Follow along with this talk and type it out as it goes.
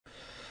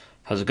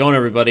How's it going,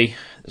 everybody?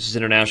 This is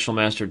International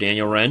Master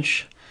Daniel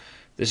Rensch.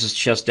 This is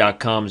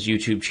Chess.com's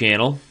YouTube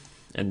channel.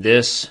 And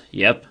this,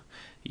 yep,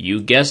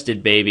 you guessed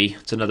it, baby.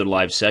 It's another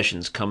live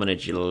sessions coming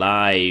at you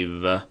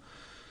live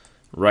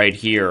right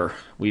here.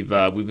 We've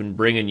been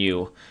bringing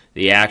you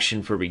the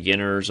action for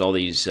beginners, all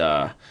these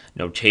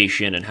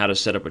notation and how to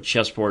set up a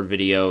chessboard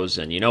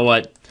videos. And you know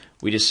what?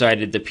 We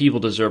decided the people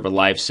deserve a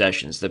live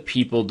sessions. The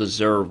people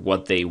deserve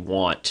what they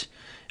want.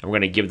 And we're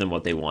going to give them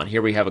what they want.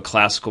 Here we have a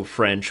classical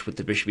French with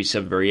the bishop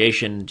e7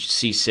 variation,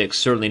 c6,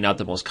 certainly not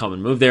the most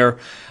common move there,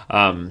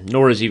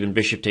 nor is even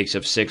bishop takes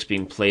f6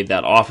 being played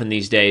that often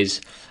these days.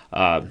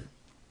 One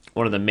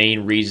of the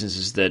main reasons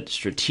is that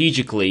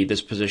strategically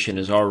this position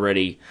is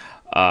already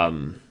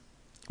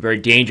very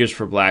dangerous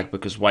for black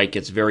because white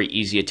gets very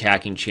easy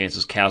attacking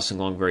chances, castling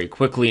along very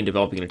quickly and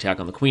developing an attack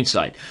on the queen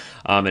side.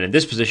 And in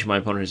this position, my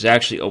opponent has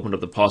actually opened up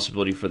the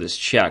possibility for this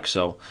check.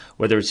 So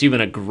whether it's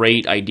even a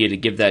great idea to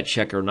give that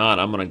check or not,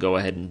 I'm going to go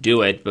ahead and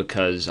do it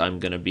because I'm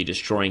going to be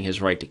destroying his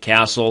right to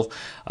castle,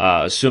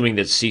 assuming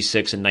that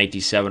c6 and knight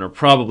d7 are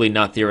probably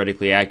not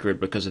theoretically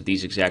accurate because of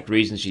these exact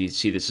reasons. You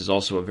see this is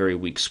also a very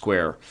weak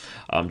square,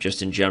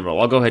 just in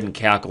general. I'll go ahead and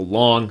cackle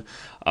long,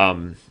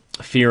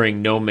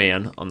 fearing no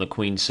man on the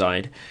queen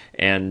side,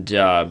 and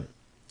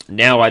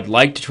now I'd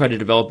like to try to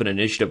develop an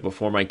initiative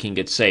before my king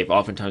gets safe.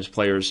 Oftentimes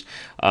players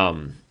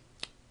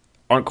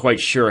aren't quite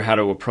sure how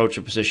to approach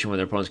a position when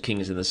their opponent's king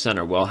is in the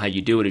center. Well, how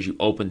you do it is you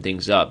open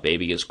things up,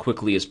 baby, as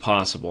quickly as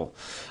possible.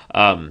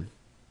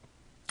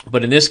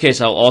 But in this case,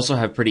 I'll also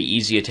have pretty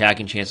easy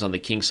attacking chance on the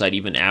king side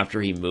even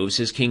after he moves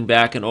his king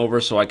back and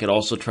over, so I could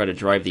also try to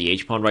drive the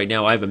h-pawn. Right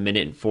now I have 1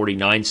 minute and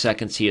 49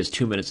 seconds. He has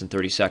 2 minutes and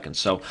 30 seconds.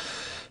 So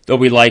though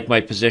we like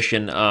my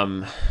position,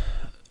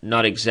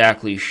 not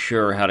exactly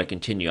sure how to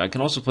continue. I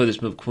can also play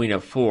this move queen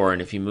f4,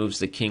 and if he moves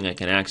the king, I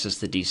can access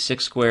the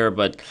d6 square.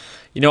 But,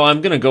 you know,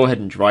 I'm going to go ahead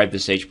and drive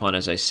this h-pawn,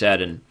 as I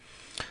said,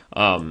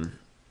 and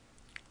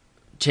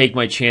take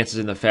my chances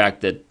in the fact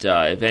that,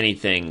 if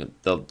anything,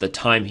 the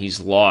time he's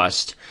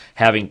lost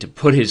having to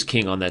put his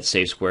king on that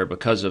safe square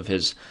because of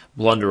his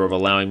blunder of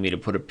allowing me to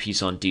put a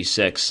piece on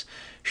d6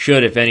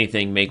 should, if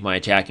anything, make my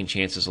attacking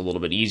chances a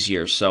little bit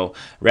easier. So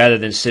rather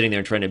than sitting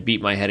there trying to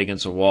beat my head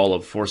against a wall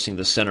of forcing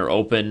the center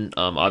open,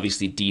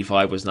 obviously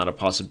d5 was not a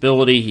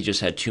possibility. He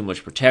just had too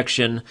much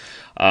protection.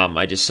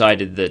 I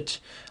decided that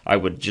I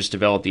would just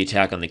develop the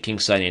attack on the king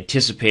side,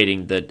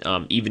 anticipating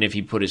that even if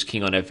he put his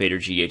king on f8 or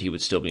g8, he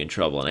would still be in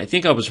trouble. And I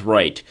think I was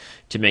right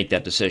to make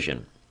that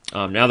decision.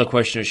 Now the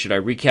question is, should I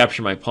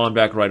recapture my pawn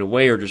back right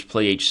away or just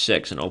play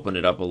h6 and open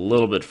it up a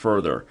little bit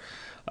further?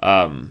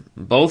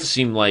 Both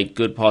seem like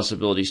good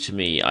possibilities to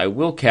me. I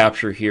will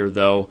capture here,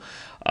 though,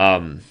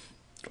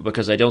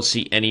 because I don't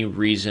see any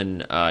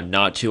reason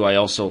not to. I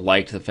also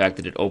liked the fact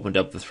that it opened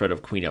up the threat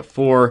of queen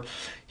f4.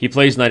 He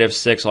plays knight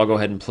f6. I'll go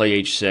ahead and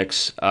play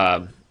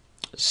h6.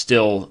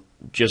 Still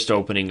just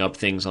opening up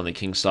things on the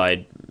king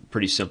side.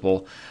 Pretty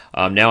simple.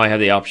 Now I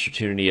have the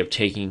opportunity of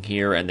taking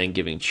here and then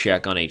giving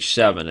check on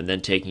h7 and then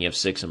taking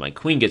f6 and my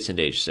queen gets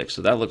into h6.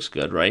 So that looks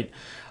good, right?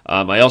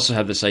 I also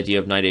have this idea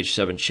of knight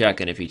h7 check,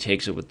 and if he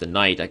takes it with the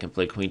knight, I can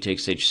play queen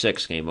takes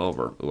h6, game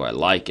over. Ooh, I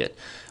like it.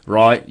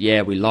 Right,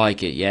 yeah, we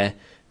like it, yeah,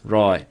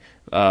 right.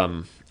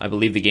 I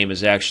believe the game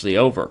is actually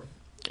over,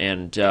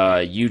 and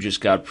you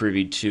just got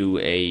privy to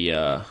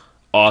a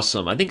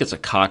awesome, I think it's a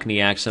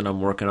Cockney accent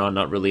I'm working on,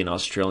 not really an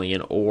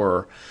Australian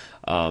or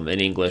an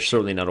English,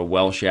 certainly not a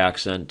Welsh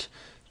accent,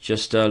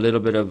 just a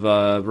little bit of,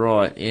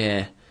 right,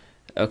 yeah,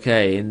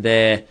 okay, and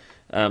there.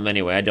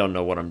 Anyway, I don't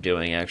know what I'm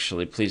doing,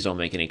 actually. Please don't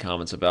make any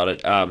comments about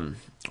it.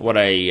 What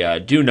I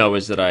do know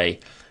is that I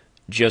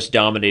just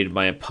dominated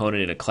my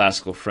opponent in a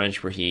classical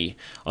French where he,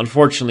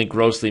 unfortunately,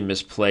 grossly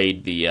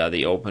misplayed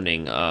the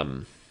opening.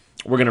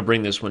 We're going to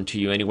bring this one to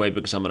you anyway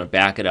because I'm going to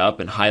back it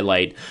up and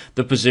highlight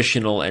the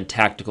positional and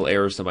tactical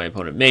errors that my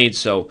opponent made.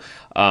 So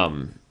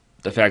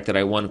the fact that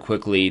I won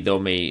quickly, though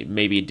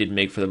maybe it didn't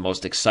make for the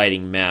most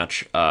exciting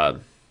match,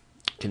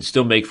 can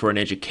still make for an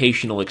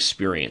educational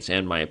experience,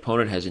 and my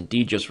opponent has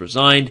indeed just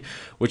resigned,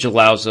 which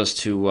allows us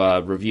to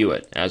review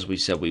it, as we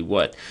said we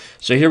would.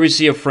 So here we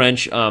see a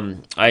French.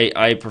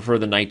 I prefer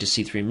the knight to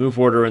c3 move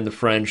order in the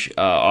French,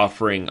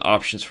 offering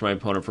options for my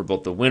opponent for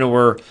both the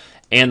winnower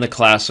and the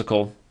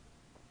classical.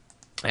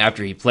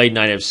 After he played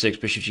knight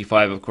f6, bishop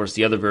g5, of course,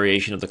 the other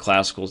variation of the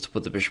classical is to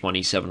put the bishop on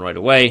e7 right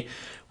away,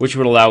 which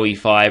would allow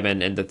e5,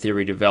 and the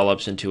theory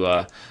develops into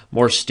a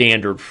more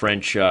standard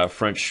French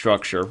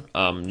structure.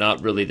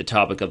 Not really the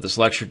topic of this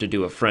lecture to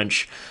do a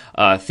French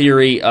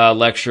theory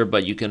lecture,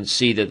 but you can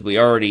see that we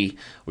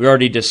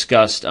already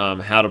discussed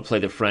how to play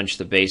the French,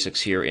 the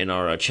basics here in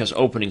our chess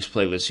openings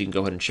playlist. So you can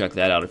go ahead and check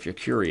that out if you're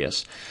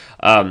curious.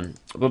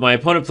 But my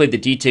opponent played the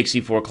d takes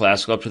e4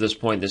 classical. Up to this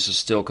point, this is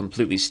still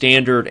completely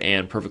standard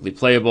and perfectly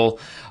playable.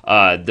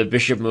 The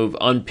bishop move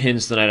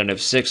unpins the knight on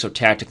f6, so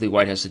tactically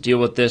white has to deal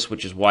with this,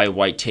 which is why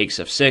white takes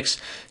f6.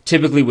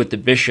 Typically with the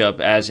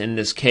bishop, as in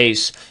this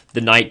case,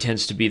 the knight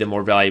tends to be the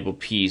more valuable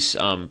piece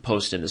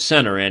post in the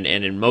center, and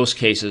in most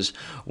cases,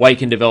 white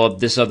can develop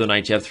this other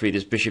knight to f3,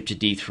 this bishop to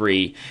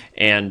d3,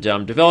 and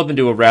develop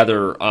into a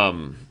rather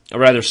a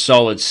rather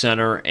solid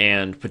center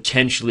and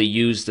potentially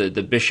use the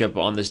bishop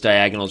on this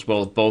diagonal as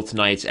well, with both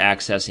knights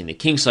accessing the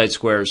kingside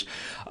squares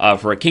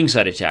for a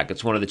kingside attack.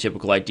 It's one of the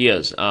typical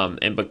ideas.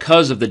 And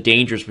because of the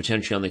dangers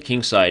potentially on the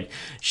kingside,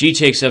 g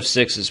takes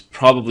f6 is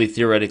probably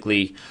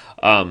theoretically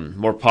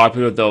more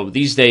popular, though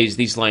these days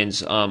these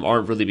lines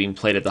aren't really being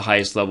played at the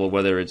highest level,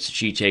 whether it's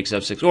g takes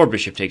f6 or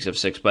bishop takes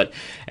f6. But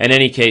in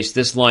any case,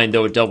 this line,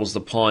 though it doubles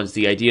the pawns,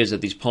 the idea is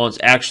that these pawns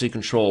actually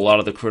control a lot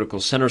of the critical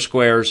center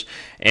squares,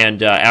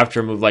 and after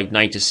a move like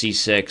knight to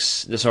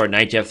c6, sorry,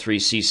 knight to f3,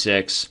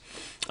 c6,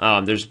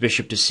 there's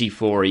bishop to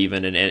c4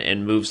 even,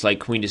 and moves like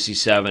queen to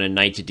c7 and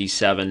knight to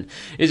d7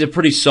 is a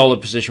pretty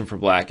solid position for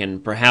black,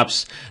 and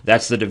perhaps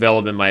that's the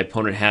development my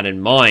opponent had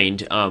in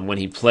mind when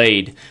he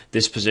played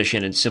this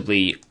position and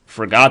simply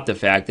forgot the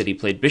fact that he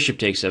played bishop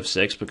takes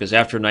f6, because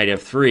after knight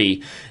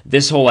f3,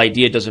 this whole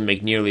idea doesn't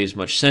make nearly as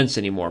much sense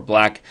anymore.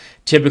 Black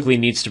typically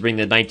needs to bring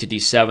the knight to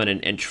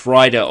d7 and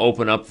try to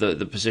open up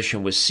the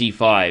position with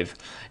c5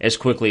 as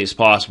quickly as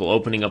possible.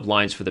 Opening up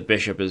lines for the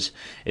bishop is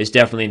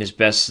definitely in his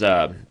best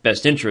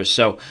interest.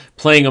 So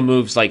playing a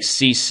moves like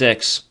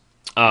c6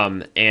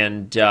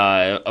 and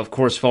of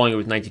course following it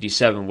with knight to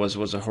d7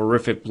 was a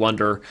horrific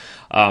blunder.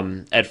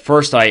 At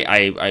first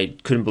I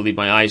couldn't believe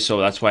my eyes, so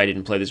that's why I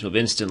didn't play this move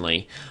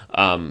instantly.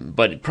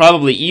 But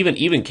probably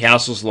even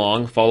castles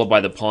long followed by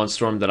the pawn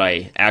storm that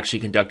I actually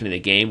conducted in the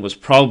game was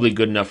probably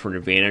good enough for an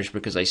advantage,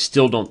 because I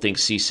still don't think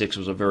c6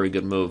 was a very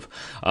good move,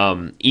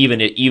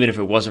 even if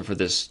it wasn't for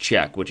this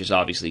check, which is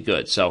obviously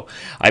good. So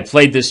I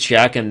played this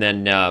check and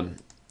then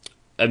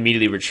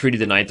immediately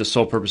retreated the knight, the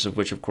sole purpose of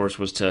which, of course,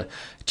 was to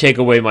take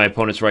away my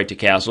opponent's right to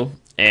castle.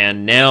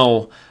 And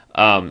now,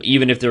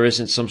 even if there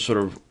isn't some sort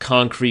of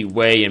concrete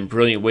way and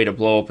brilliant way to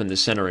blow up in the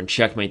center and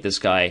checkmate this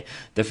guy,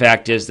 the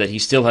fact is that he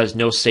still has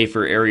no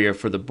safer area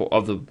for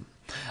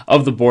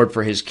of the board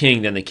for his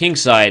king than the king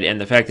side, and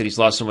the fact that he's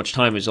lost so much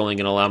time is only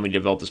going to allow me to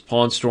develop this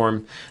pawn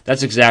storm.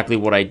 That's exactly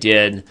what I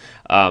did.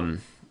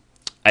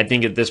 I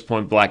think at this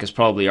point, black has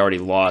probably already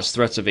lost.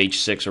 Threats of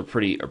h6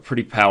 are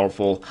pretty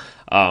powerful.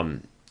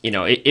 You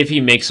know, if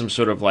he makes some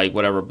sort of like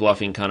whatever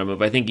bluffing kind of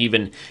move, I think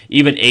even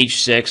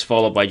h6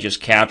 followed by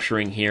just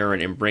capturing here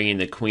and bringing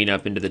the queen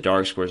up into the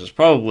dark squares is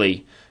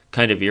probably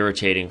kind of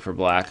irritating for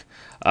black.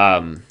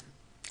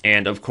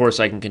 And of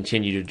course, I can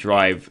continue to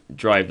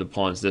drive the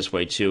pawns this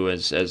way too,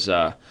 as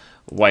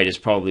white is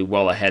probably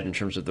well ahead in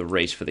terms of the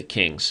race for the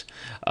kings.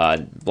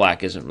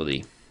 Black isn't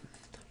really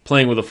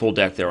playing with a full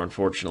deck there,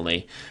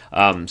 unfortunately.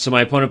 So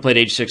my opponent played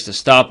h6 to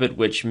stop it,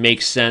 which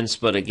makes sense,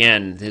 but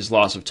again, his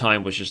loss of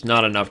time was just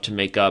not enough to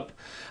make up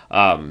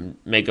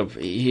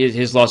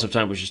his loss of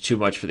time was just too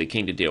much for the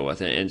king to deal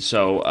with. And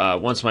so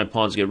once my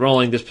pawns get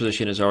rolling, this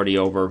position is already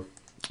over,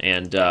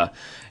 and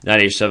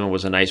knight h7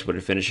 was a nice way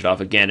to finish it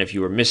off. Again, if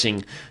you were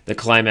missing the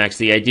climax,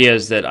 the idea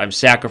is that I'm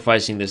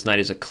sacrificing this knight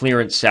as a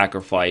clearance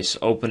sacrifice,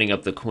 opening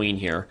up the queen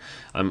here.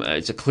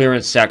 It's a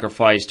clearance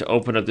sacrifice to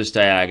open up this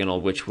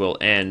diagonal, which will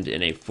end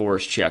in a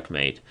forced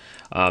checkmate.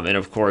 And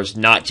of course,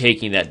 not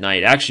taking that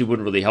knight actually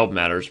wouldn't really help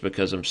matters,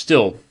 because I'm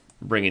still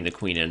bringing the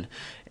queen in,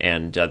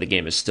 and the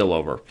game is still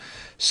over.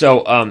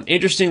 So,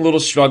 interesting little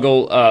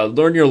struggle.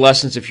 Learn your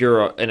lessons if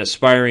you're an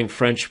aspiring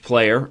French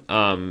player.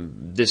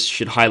 This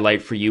should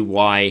highlight for you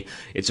why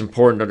it's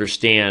important to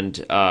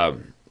understand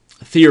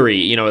theory,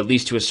 you know, at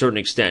least to a certain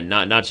extent,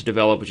 not to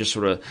develop just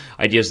sort of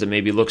ideas that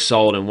maybe look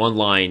solid in one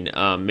line,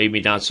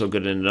 maybe not so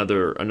good in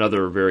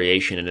another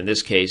variation. And in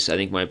this case, I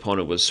think my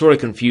opponent was sort of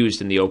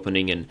confused in the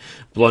opening and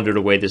blundered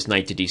away this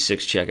knight to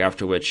d6 check,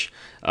 after which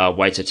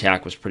white's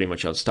attack was pretty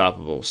much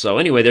unstoppable. So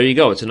anyway, there you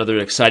go. It's another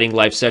exciting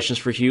live sessions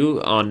for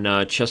you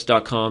on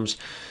Chess.com's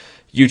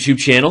YouTube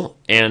channel,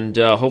 and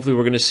hopefully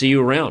we're going to see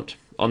you around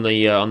on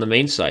the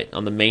main site,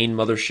 on the main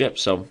mothership.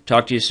 So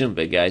talk to you soon,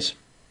 big guys.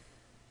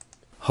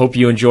 Hope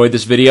you enjoyed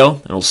this video,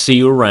 and I'll see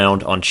you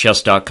around on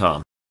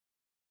Chess.com.